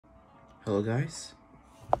Hello guys,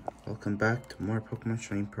 welcome back to more Pokemon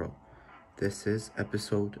Shiny Pearl. This is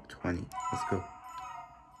episode 20. Let's go.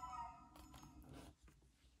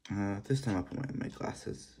 This time I'll put my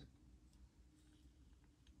glasses.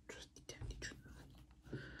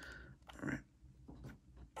 Alright.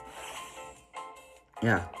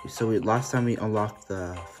 Yeah, so last time we unlocked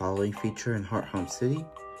the following feature in Heart Home City.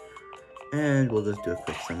 And we'll just do a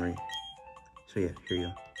quick summary. So yeah, here you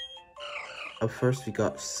go. Up first we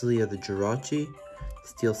got Celia the Jirachi,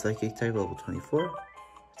 Steel Psychic type, level 24.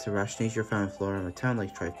 It's a rash nature found in Flora and town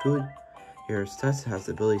like dry food. Here stats has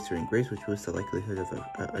the ability to Grace, which boosts the likelihood of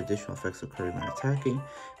additional effects occurring when attacking.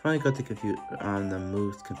 Finally got the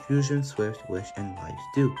moves Confusion, Swift, Wish, and Life's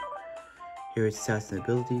Due. Here its stats and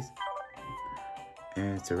abilities.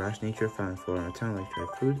 And it's a rash nature found in Flora and town like dry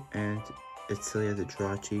food. And it's Celia the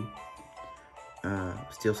Jirachi,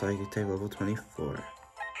 Steel Psychic type, level 24.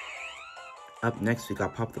 Up next, we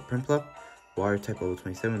got Pop the Prinplup, Water type, level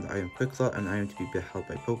 27, the item Quick Claw, an item to be held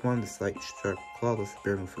by Pokemon. The slight sharp claw lets the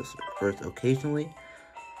bear move first occasionally.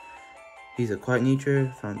 He's a quiet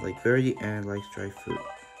nature, found like Verity, and likes dry food.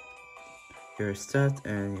 Here are stats,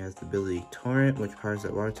 and he has the ability Torrent, which powers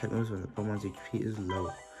that water type moves when the Pokemon's HP is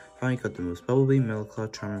low. Finally got the moves Bubble Beam, Metal Claw,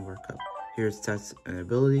 Charm, and Work Up. Here are stats and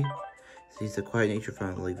ability. So he's a quiet nature,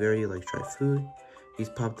 found like Verity, likes dry food. He's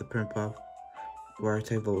Pop the Prinplup, Water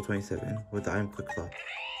type, level 27, with the item Quick Claw.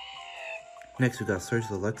 Next, we got Surge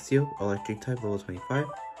the Luxio, Electric type, level 25.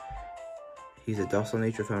 He's a docile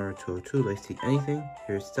nature, found around 202, likes to eat anything.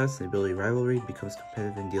 Here's stats and ability Rivalry, becomes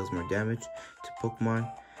competitive and deals more damage to Pokemon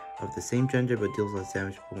of the same gender, but deals less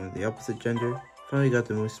damage to Pokemon of the opposite gender. Finally, got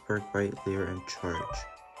the moves Spark, Bite, Leer, and Charge.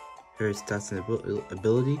 Here's stats and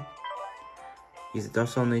ability. He's a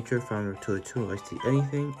docile nature, found around 202, likes to eat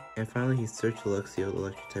anything. And finally, he's Surge the Luxio,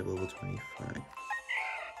 Electric type, level 25.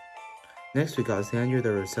 Next, we got Xander the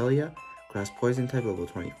Roselia, Grass Poison type, level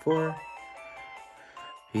 24.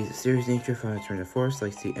 He's a serious nature, found in Turn of Force,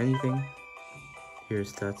 likes to eat anything.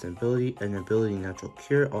 Here's stats and ability. An ability Natural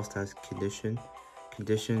Cure, all stats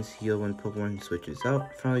conditions heal when Pokemon switches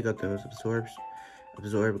out. Finally got the moves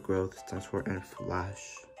Absorb, Growth, Transform, and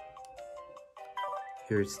Flash.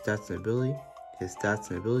 Here's stats and ability. His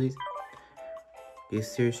stats and abilities. He's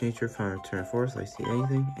serious nature, found in Turn of Force, likes to eat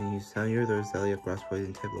anything. And he's Xander the Roselia, Grass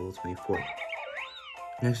Poison type, level 24.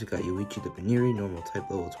 Next, we got Yuichi the Baniri, normal type,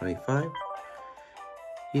 level 25.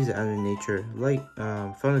 He's an animal nature,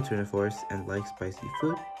 found in Turn of Force, and likes spicy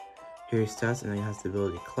food. Here his stats, and he has the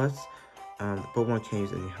ability Clutch. The Pokemon can't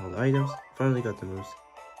use any held items. Finally got the moves.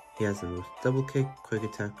 He has the moves Double Kick, Quick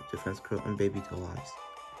Attack, Defense Curl, and Baby Doll Eyes.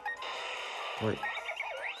 Wait.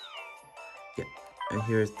 Yeah. And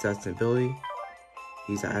here is stats and ability.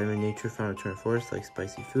 He's an animal nature, found in Turn of Force, likes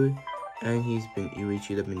spicy food. And he's been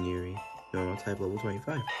Yuichi the Baniri, normal type, level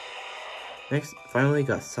 25. Next, finally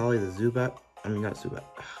got Sally the Zubat. Not Zubat.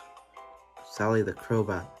 Sally the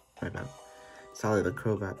Crobat. My bad. Sally the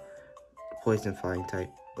Crobat. Poison Flying type,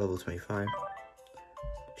 level 25.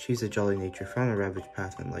 She's a jolly nature, found in Ravage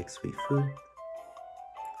Path, and likes sweet food.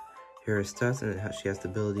 Here are stats, and she has the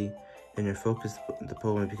ability in her focus, the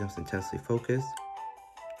Pokemon becomes intensely focused.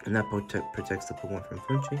 And that protects the Pokemon from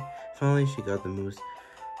flinching. Finally, she got the moves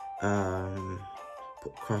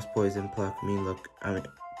Cross Poison, Pluck,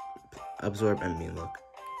 Absorb, and Mean Look.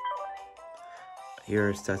 Here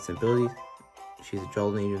are stats and abilities. She's a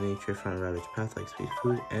jolly nature, found in Ravage Path, like sweet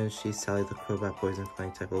food, and she's Sally the Crobat, Poison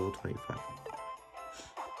Flying type, level 25.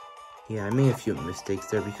 Yeah, I made a few mistakes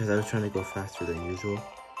there because I was trying to go faster than usual.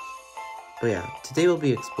 But yeah, today we'll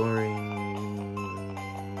be exploring.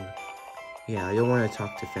 Yeah, I don't want to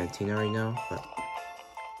talk to Fantina right now,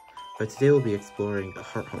 but today we'll be exploring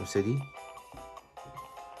Heart Home City.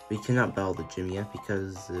 We cannot battle the gym yet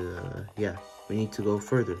because, yeah, we need to go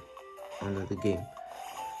further on the game.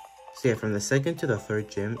 So yeah, from the second to the third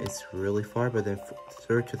gym, it's really far, but then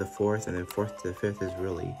third to the fourth, and then fourth to the fifth is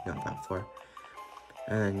really not that far.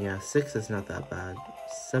 And then, yeah, 6 is not that bad.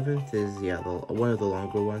 7th is, yeah, one of the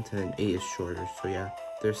longer ones, and then 8 is shorter. So yeah,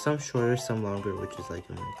 there's some shorter, some longer, which is like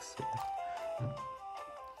a mix.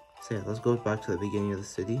 So yeah, let's go back to the beginning of the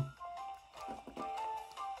city.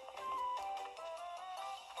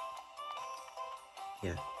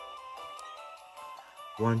 Yeah.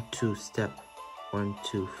 1, 2, step. 1,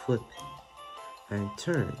 2, flip. And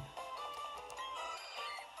turn.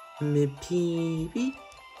 Mippy.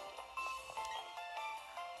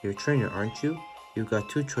 You're a trainer, aren't you? You've got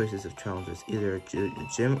 2 choices of challenges, either a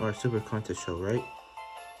gym or a super contest show, right?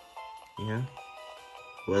 Yeah?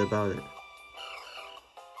 What about it?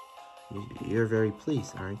 You're very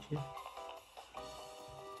pleased, aren't you?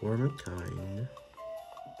 Warm and kind.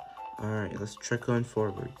 Alright, let's trek on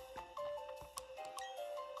forward.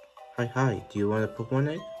 Hi, do you want a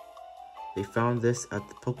Pokemon egg? They found this at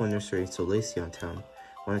the Pokemon nursery in Solaceon Town.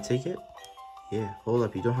 Want to take it? Yeah, hold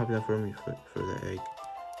up, you don't have enough room for the egg.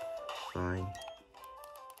 Fine.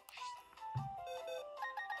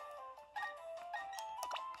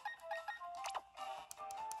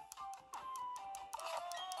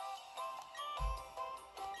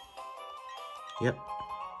 Yep.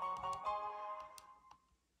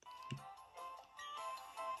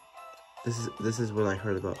 This is what I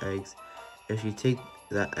heard about eggs. If you take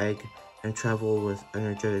that egg and travel with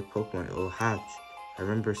energetic Pokemon, it will hatch. I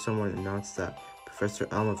remember someone announced that. Professor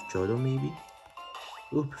Elm of Johto, maybe?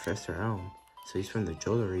 Ooh, Professor Elm. So he's from the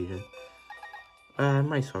Johto region. I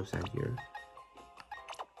might swap Zangier.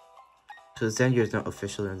 So Zangier is not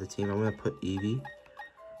officially on the team. I'm gonna put Eevee.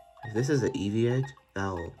 If this is an Eevee egg,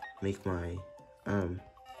 that'll make my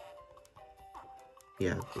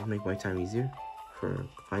yeah, it'll make my time easier for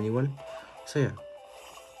finding one. So yeah,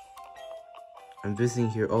 I'm visiting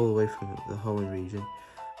here all the way from the Hoenn region.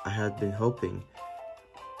 I had been hoping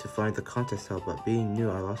to find the contest hall, but being new,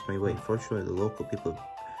 I lost my way. Fortunately, the local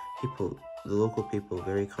people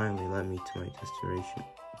very kindly led me to my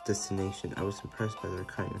destination. I was impressed by their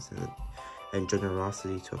kindness and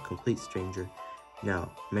generosity to a complete stranger.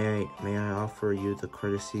 Now, may I offer you the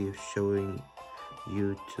courtesy of showing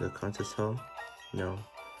you to the contest hall? No.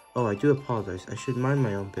 Oh, I do apologize. I should mind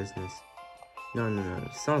my own business. No,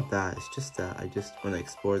 it's not that. It's just that I just want to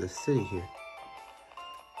explore the city here.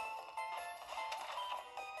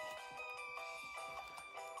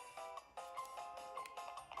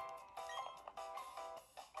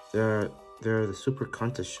 There are the super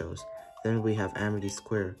contest shows. Then we have Amity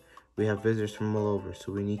Square. We have visitors from all over,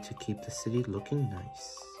 so we need to keep the city looking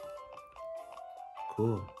nice.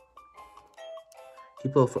 Cool.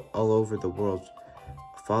 People all over the world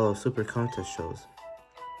follow super contest shows.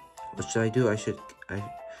 What should I do?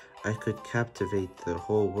 I could captivate the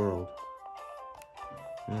whole world.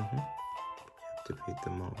 Captivate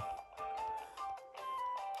them all.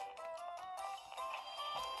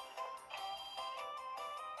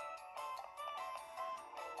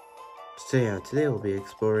 So yeah, today we'll be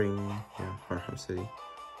exploring Heart City.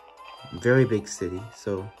 Very big city,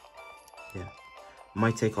 so yeah.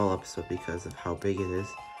 Might take all episode because of how big it is.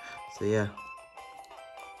 So yeah.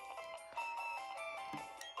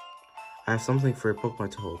 I have something for a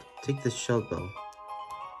Pokemon to hold. Take this shell bell.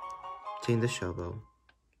 Obtain the shell bell.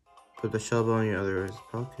 Put the shell bell in your other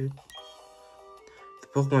pocket. The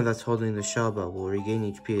Pokemon that's holding the shell bell will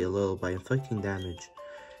regain HP a little by inflicting damage.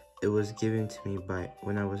 It was given to me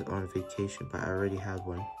when I was on vacation, but I already had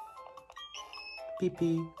one. Beep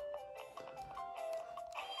beep.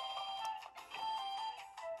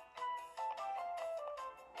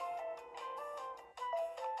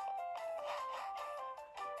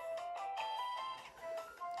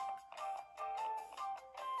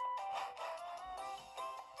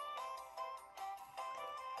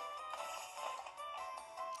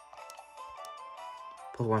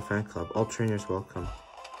 Pokemon Fan Club. All trainers welcome.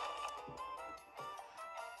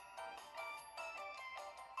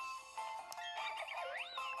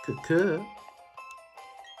 Cuckoo.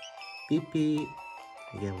 Beep beep.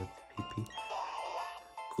 Again with the beep beep.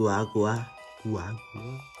 Gua gua. Gua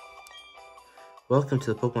gua. Welcome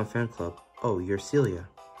to the Pokemon Fan Club. Oh, you're Celia.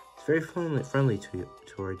 It's very friendly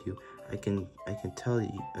toward you. I can tell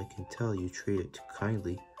you treat it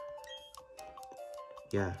kindly.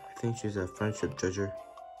 Yeah, I think she's a friendship judger.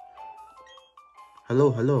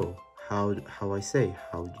 Hello. How do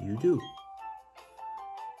you do?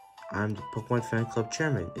 I'm the Pokemon Fan Club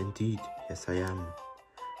chairman. Indeed, yes I am.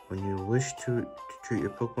 When you wish to treat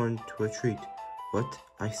your Pokemon to a treat, what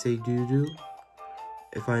I say do you do?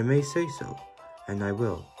 If I may say so, and I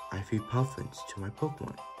will, I feed Puffins to my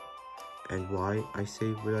Pokemon. And why I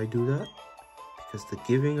say would I do that? Because the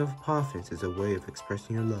giving of Puffins is a way of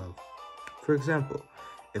expressing your love. For example,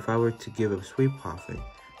 if I were to give a sweet Puffin,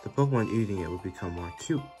 the Pokemon eating it would become more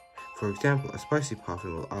cute. For example, a spicy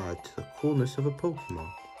Puffin will add to the coolness of a Pokemon.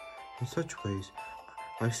 In such ways,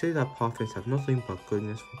 I say that Puffins have nothing but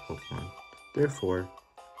goodness for Pokemon. Therefore,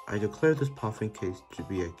 I declare this Puffin case to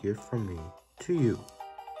be a gift from me to you.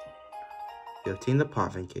 You obtain the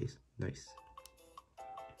Puffin case. Nice.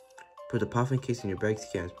 Put the Puffin case in your bag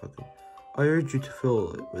scans pocket. I urge you to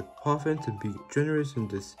fill it with Puffins and be generous in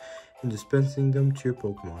dispensing them to your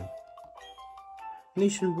Pokemon.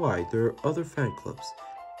 Nationwide, there are other fan clubs,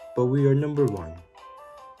 but we are number one.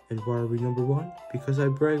 And why are we number one? Because I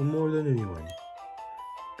brag more than anyone.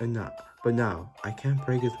 But now, I can't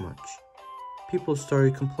brag as much. People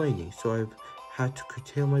started complaining, so I've had to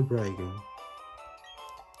curtail my bragging.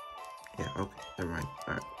 Yeah, okay, never mind.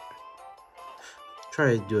 Alright.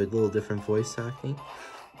 try to do a little different voice acting.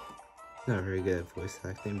 Not very good at voice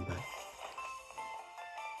acting, but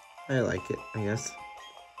I like it, I guess.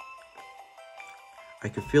 I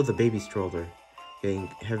could feel the baby stroller getting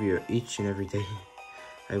heavier each and every day.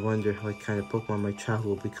 I wonder what kind of Pokemon my child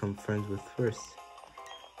will become friends with first.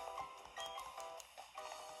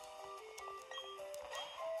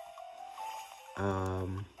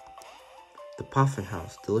 The Poffin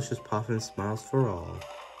House. Delicious Poffin smiles for all.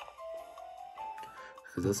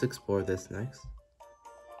 So let's explore this next.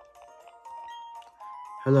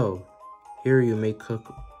 Hello. Here you may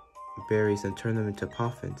cook berries and turn them into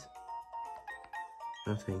Poffins.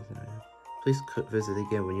 No thanks. Please visit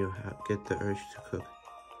again when you get the urge to cook.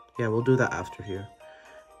 Yeah, we'll do that after here.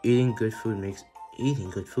 Eating good food makes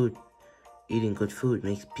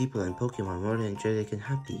people and Pokemon more energetic and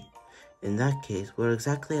happy. In that case, we're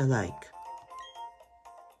exactly alike.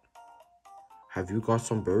 Have you got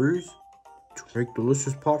some berries? To make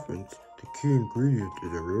delicious Poffins, the key ingredient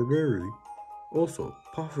is a rare berry. Also,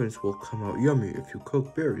 Poffins will come out yummy if you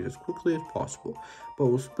cook berries as quickly as possible,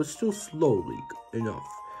 but still slowly enough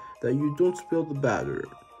that you don't spill the batter.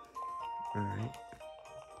 Alright.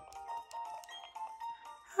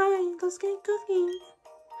 Hi, let's get cooking.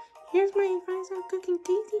 Here's my advice on cooking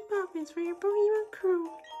tasty Poffins for your Pokemon crew.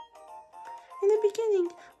 In the beginning,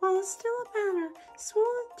 while it's still a batter, swirl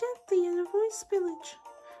it gently and avoid spillage.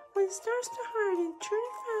 When it starts to harden, turn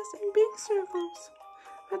it fast in big circles.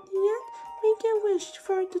 At the end, make a wish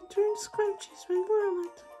for it to turn scrumptious when boil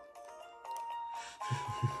it.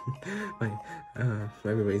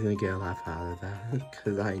 Everybody's gonna get a laugh out of that,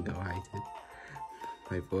 because I know I did.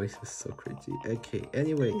 My voice was so cringy. Okay,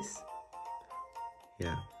 anyways.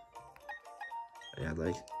 Yeah,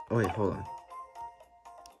 like, oh wait, hold on.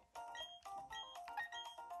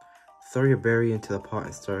 Throw your berry into the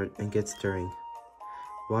pot and get stirring.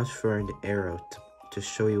 Watch for an arrow to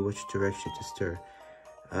show you which direction to stir.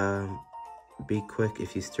 Be quick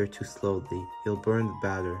if you stir too slowly. You'll burn the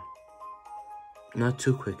batter. Not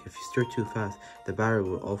too quick. If you stir too fast, the batter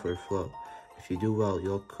will overflow. If you do well,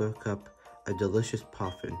 you'll cook up a delicious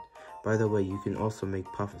Poffin. By the way, you can also make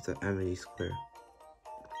Poffins at Amity Square.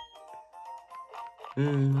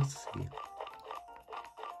 Let's see.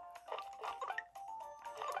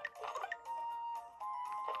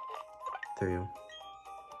 There you go.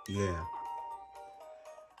 Yeah.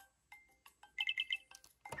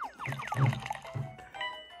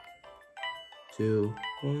 2,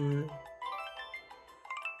 1.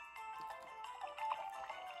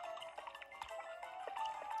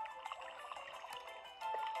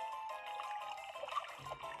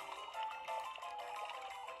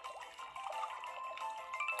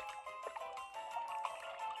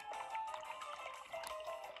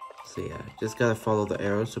 So yeah, just gotta follow the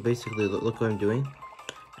arrow. So basically, look what I'm doing.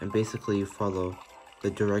 And basically you follow the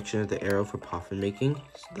direction of the arrow for Poffin making,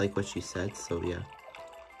 like what she said, so yeah.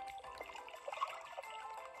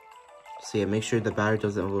 So yeah, make sure the batter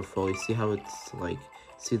doesn't overflow. You see how it's like,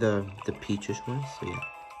 see the peachish one? So yeah.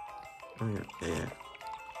 Oh yeah.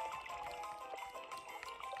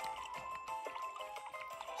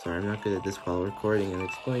 Sorry, I'm not good at this while recording and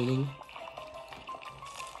explaining.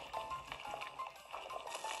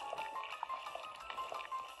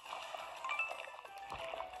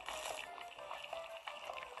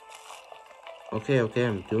 Okay,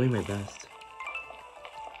 I'm doing my best.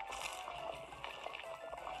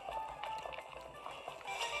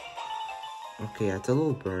 Okay, yeah, it's a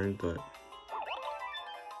little burned, but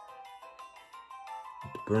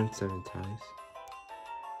it burned 7 times.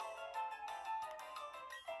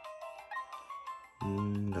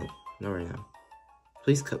 No, not right now.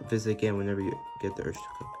 Please visit again whenever you get the urge to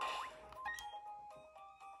cook.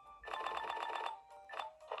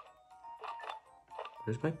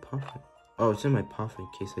 Where's my Poffin? Oh, it's in my Poffin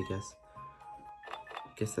case, I guess.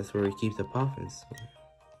 Guess that's where we keep the Poffins.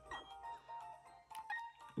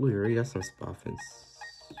 Ooh, we already got some Poffins.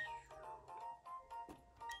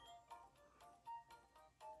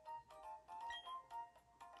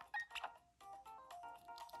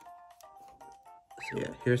 So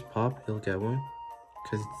yeah, here's Pop. He'll get one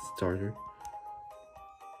because it's a starter.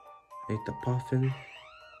 Make the Poffin.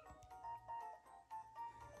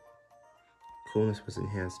 Coolness was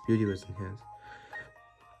enhanced. Beauty was enhanced.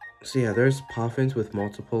 So yeah, there's Poffins with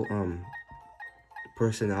multiple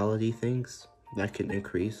personality things that can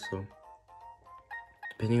increase. So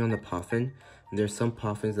depending on the Poffin, there's some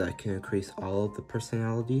Poffins that can increase all of the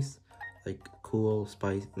personalities, like cool,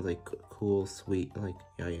 spice, like cool, sweet, like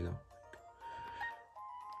yeah, you know,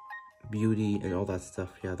 beauty and all that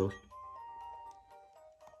stuff. Yeah, those.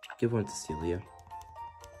 Give one to Celia.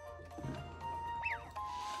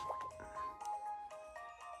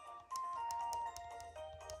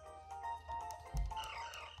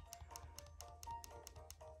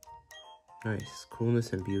 Nice.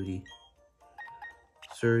 Coolness and beauty.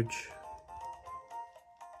 Surge.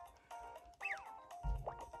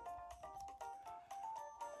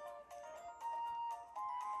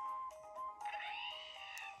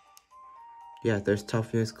 Yeah, there's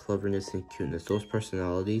toughness, cleverness, and cuteness. Those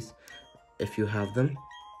personalities, if you have them,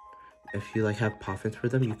 if you like have poffins for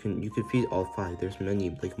them, you can feed all 5. There's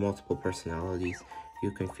many, like multiple personalities.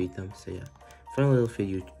 You can feed them. So yeah. Finally, we'll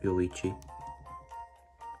feed Yoichi.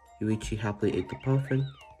 Yoichi happily ate the puffin.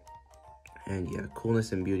 And yeah,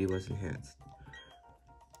 coolness and beauty was enhanced.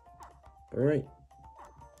 Alright.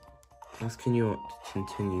 Let's continue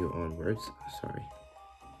onwards. Sorry.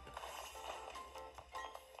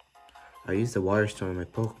 I used the water stone on my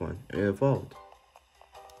Pokemon, and it evolved.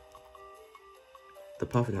 The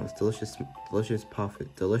Puffin House, delicious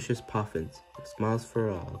puffins, smiles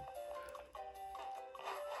for all.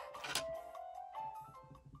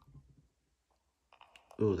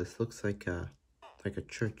 Ooh, this looks like a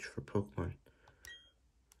church for Pokemon.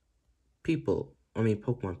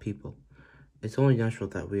 Pokemon people. It's only natural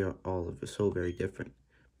that we are all so very different.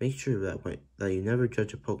 Make sure that you never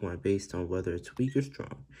judge a Pokemon based on whether it's weak or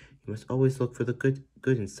strong. You must always look for the good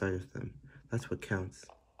inside of them. That's what counts.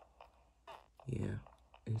 Yeah,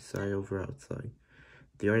 inside over outside.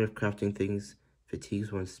 The art of crafting things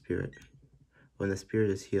fatigues one's spirit. When the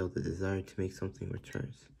spirit is healed, the desire to make something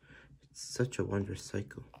returns. It's such a wondrous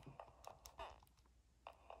cycle.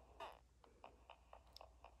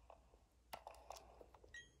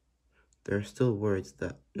 There are still words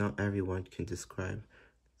that not everyone can describe.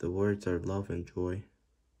 The words are love and joy.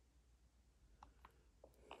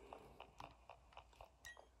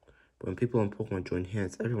 When people in Pokemon join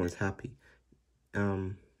hands, everyone's happy.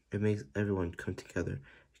 It makes everyone come together.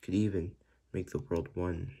 It could even make the world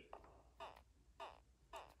one.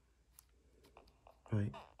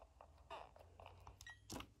 Right.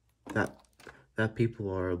 That people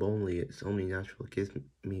are lonely is only natural. It gives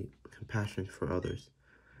me compassion for others.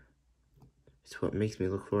 It's what makes me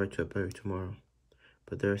look forward to a better tomorrow.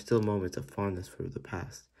 But there are still moments of fondness for the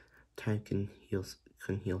past. Time can heal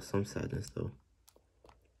some sadness, though.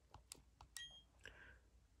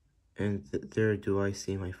 And there do I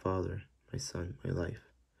see my father, my son, my life.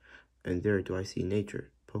 And there do I see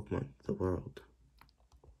nature, Pokemon, the world.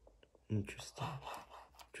 Interesting.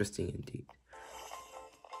 Interesting indeed.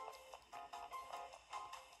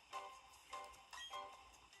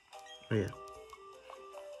 Oh yeah.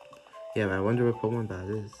 Yeah, but I wonder what Pokemon that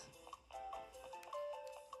is.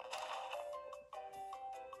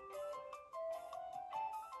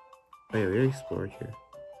 Oh yeah, we already explored here.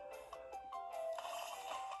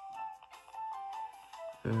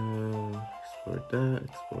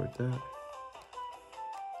 Explored that.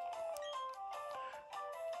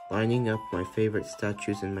 Lining up my favorite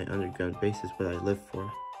statues in my underground base is what I live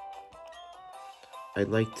for. I'd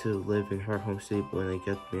like to live in Heart Home City, but when I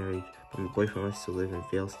get married, my boyfriend wants to live in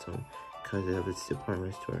Veilstone because of its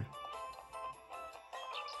department store.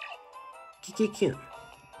 Kikikyu.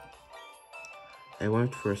 I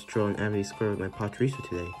went for a stroll in Amity Square with my Pachirisu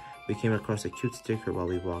today. We came across a cute sticker while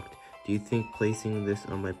we walked. Do you think placing this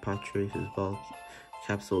on my Pachirisu's ball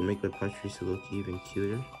capsule will make my Pachirisu look even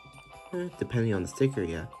cuter? Depending on the sticker,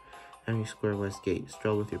 yeah. Amity Square West Gate.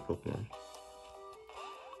 Stroll with your Pokemon.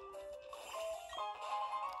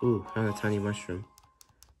 Ooh, found a tiny mushroom.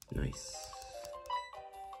 Nice.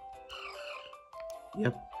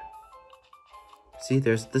 Yep. See,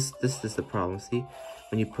 this is the problem. See,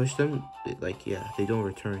 when you push them, they don't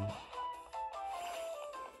return.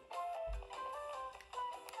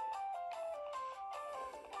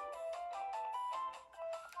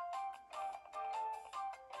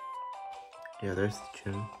 Yeah, there's the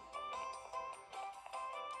gym.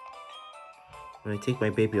 When I take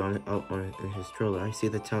my baby out in his stroller, I see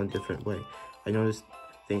the town a different way. I notice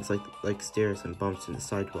things like stairs and bumps in the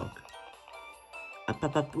sidewalk.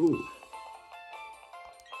 Apapapoo!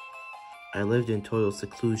 I lived in total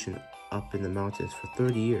seclusion up in the mountains for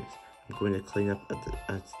 30 years. I'm going to clean up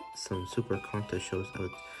at some super contest shows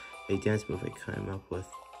out a dance move I came up with.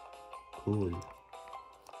 Cool.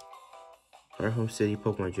 Our home city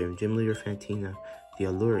Pokemon Gym. Gym leader Fantina, the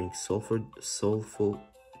alluring, soulful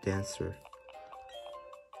dancer.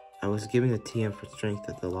 I was given a TM for strength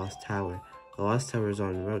at the Lost Tower. The Lost Tower is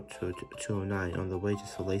on Route 209 on the way to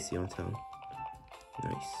Solaceon Town.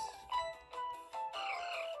 Nice.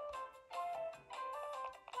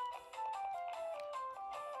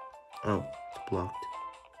 Oh, it's blocked.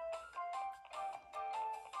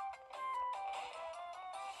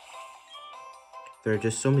 There are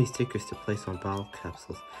just so many stickers to place on bottle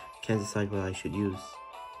capsules. Can't decide what I should use.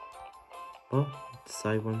 Well,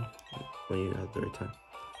 decide one when you have the right time.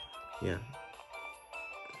 Yeah.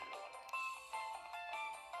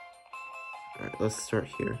 Alright, let's start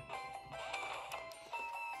here.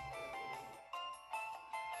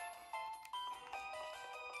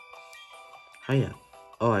 Hiya.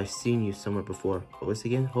 Oh, I've seen you somewhere before. What was it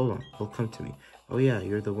again? Hold on. Oh, come to me. Oh yeah,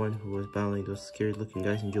 you're the one who was battling those scary-looking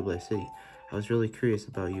guys in Jubilee City. I was really curious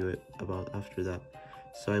about you after that,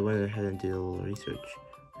 so I went ahead and did a little research.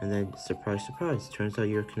 And then, surprise, surprise, turns out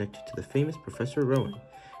you're connected to the famous Professor Rowan,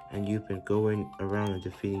 and you've been going around and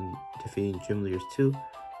defeating gym leaders too.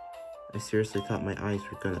 I seriously thought my eyes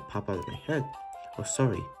were gonna pop out of my head. Oh,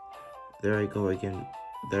 sorry. There I go again.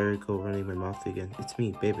 There I go running my mouth again. It's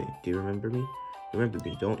me, baby. Do you remember me? Remember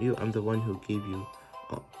me, don't you? I'm the one who gave you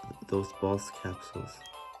those balls capsules.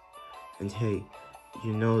 And hey,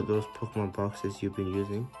 you know those Pokemon boxes you've been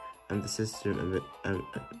using? I'm the sister and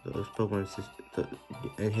those Pokemon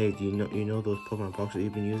and hey, do you know those Pokemon boxes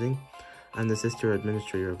you've been using? I'm the sister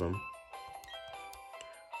administrator of them.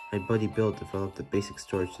 My buddy Bill developed a basic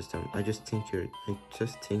storage system. I just tinkered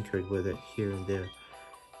with it here and there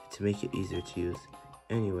to make it easier to use.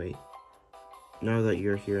 Anyway, now that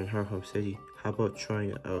you're here in Home City, how about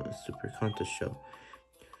trying out a super contest show?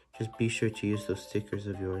 Just be sure to use those stickers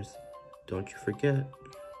of yours. Don't you forget.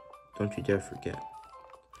 Don't you dare forget.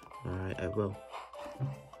 Alright, I will.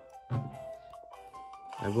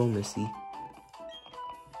 I will, Missy.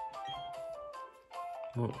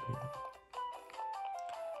 Oh.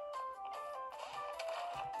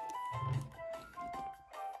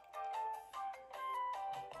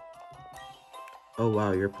 Oh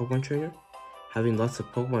wow, you're a Pokemon trainer? Having lots of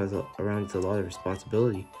Pokemon around is a lot of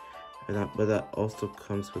responsibility, but that also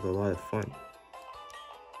comes with a lot of fun.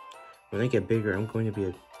 When I get bigger, I'm going to be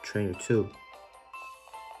a trainer too.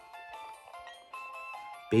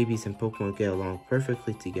 Babies and Pokemon get along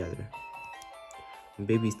perfectly together. When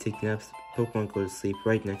babies take naps, Pokemon go to sleep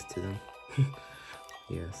right next to them.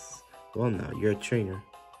 Yes. Well now, you're a trainer.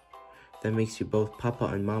 That makes you both Papa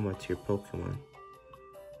and Mama to your Pokemon.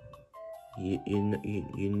 You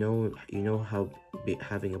know how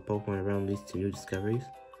having a Pokemon around leads to new discoveries?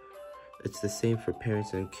 It's the same for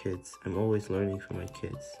parents and kids. I'm always learning from my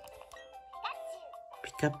kids.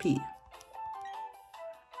 Pika-pee.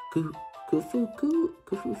 Goo-foo-foo.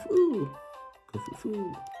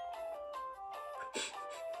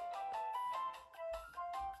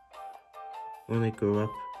 When I grow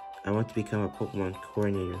up, I want to become a Pokemon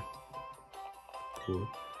coordinator. Cool.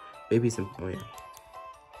 Babies and oh yeah.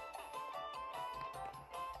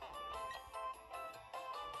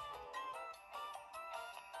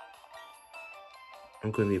 I'm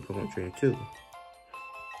going to be a Pokemon trainer too.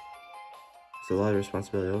 It's a lot of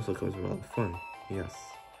responsibility, also comes with a lot of fun. Yes.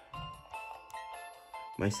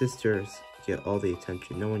 My sisters get all the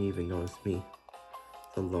attention. No one even knows me.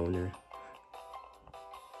 The loner.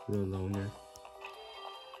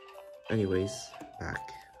 Anyways,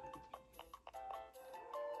 back.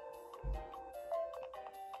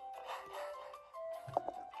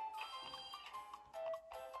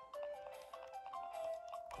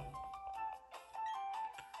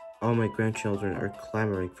 All my grandchildren are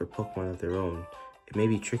clamoring for Pokemon of their own. It may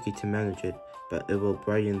be tricky to manage it, but it will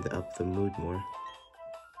brighten up the mood more.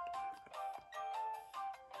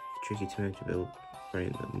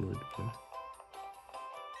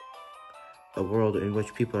 A world in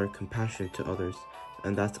which people are compassionate to others,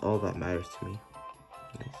 and that's all that matters to me.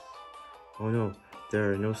 Nice. Oh no,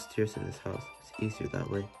 there are no stairs in this house. It's easier that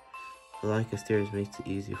way. The lack of stairs makes it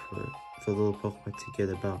easy for the little Pokemon to get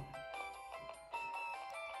about.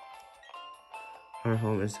 Our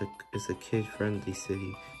home is a kid-friendly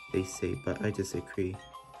city, they say, but I disagree.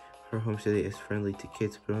 Our home city is friendly to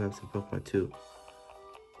kids, grown-ups, and Pokemon too.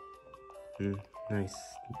 Nice.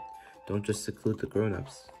 Don't just seclude the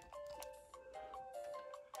grown-ups.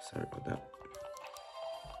 Sorry about that.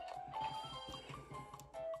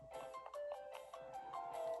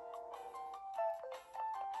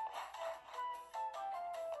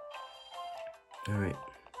 Alright.